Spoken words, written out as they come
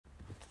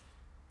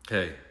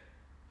Hey,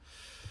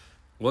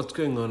 what's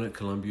going on at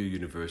Columbia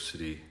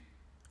University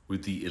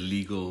with the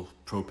illegal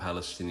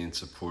pro-Palestinian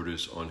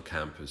supporters on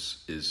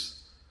campus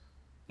is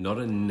not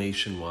a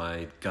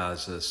nationwide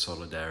Gaza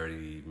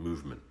solidarity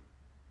movement.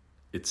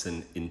 It's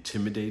an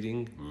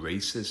intimidating,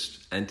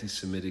 racist,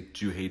 anti-Semitic,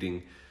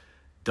 Jew-hating,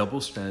 double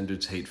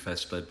standards hate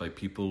fest led by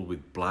people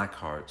with black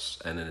hearts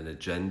and an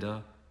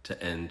agenda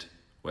to end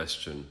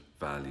Western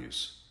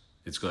values.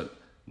 It's got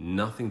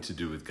nothing to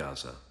do with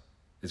Gaza.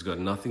 It's got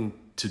nothing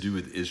to do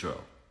with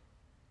Israel.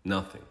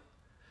 Nothing.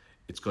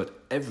 It's got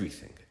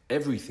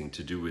everything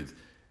to do with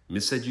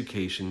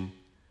miseducation,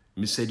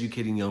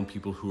 miseducating young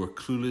people who are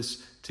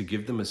clueless to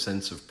give them a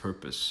sense of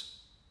purpose.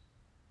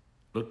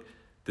 Look,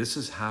 this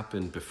has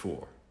happened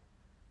before.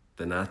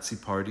 The Nazi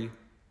Party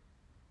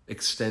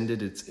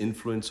extended its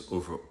influence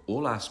over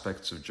all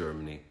aspects of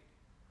Germany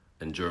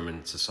and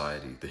German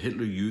society. The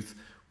Hitler Youth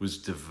was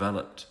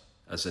developed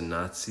as a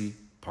Nazi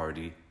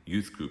Party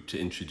youth group to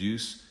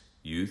introduce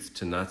youth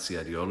to Nazi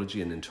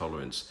ideology and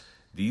intolerance.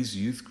 These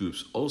youth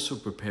groups also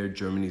prepared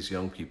Germany's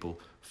young people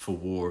for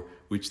war,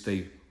 which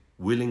they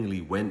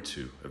willingly went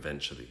to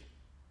eventually.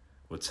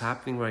 What's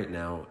happening right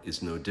now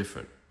is no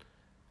different,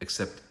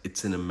 except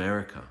it's in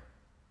America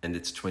and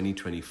it's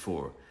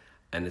 2024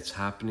 and it's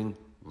happening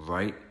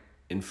right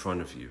in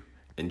front of you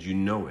and you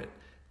know it.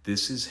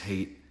 This is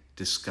hate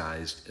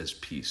disguised as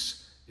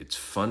peace. It's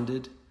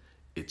funded,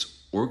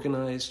 it's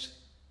organized,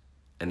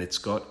 and it's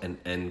got an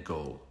end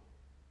goal.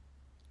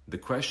 The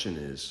question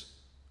is,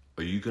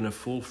 are you going to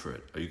fall for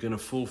it? Are you going to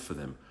fall for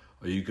them?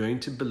 Are you going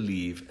to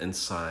believe and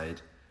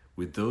side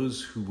with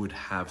those who would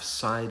have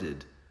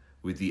sided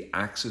with the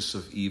axis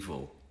of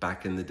evil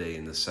back in the day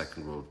in the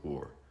Second World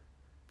War?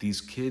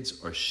 These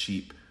kids are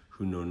sheep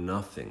who know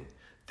nothing.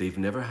 They've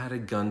never had a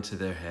gun to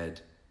their head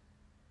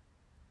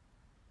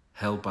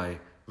held by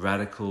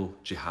radical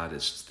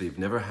jihadists. They've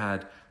never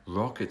had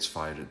rockets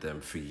fired at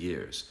them for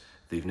years.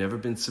 They've never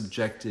been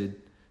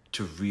subjected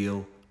to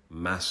real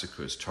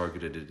massacres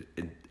targeted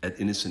at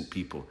innocent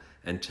people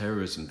and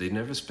terrorism. They've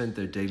never spent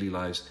their daily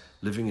lives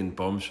living in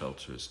bomb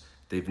shelters.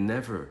 They've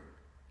never,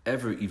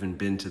 ever even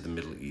been to the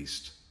Middle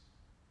East.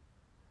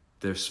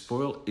 They're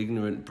spoiled,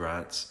 ignorant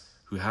brats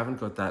who haven't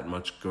got that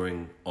much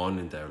going on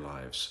in their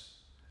lives.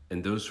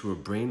 And those who are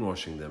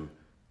brainwashing them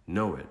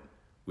know it,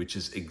 which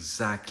is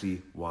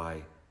exactly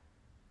why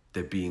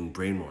they're being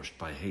brainwashed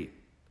by hate.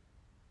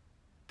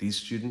 These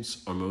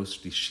students are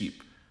mostly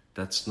sheep.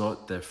 That's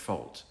not their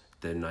fault.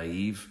 They're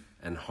naive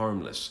and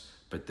harmless,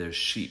 but they're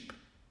sheep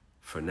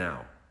for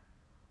now.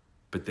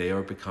 But they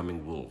are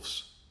becoming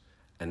wolves,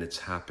 and it's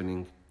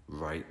happening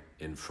right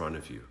in front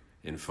of you,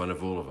 in front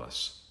of all of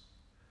us.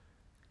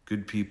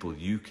 Good people,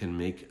 you can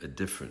make a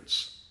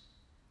difference.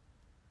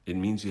 It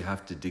means you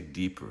have to dig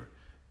deeper.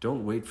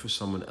 Don't wait for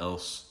someone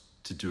else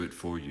to do it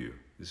for you.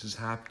 This is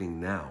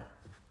happening now.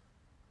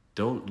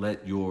 Don't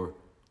let your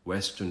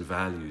Western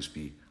values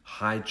be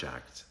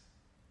hijacked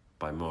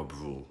by mob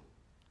rule.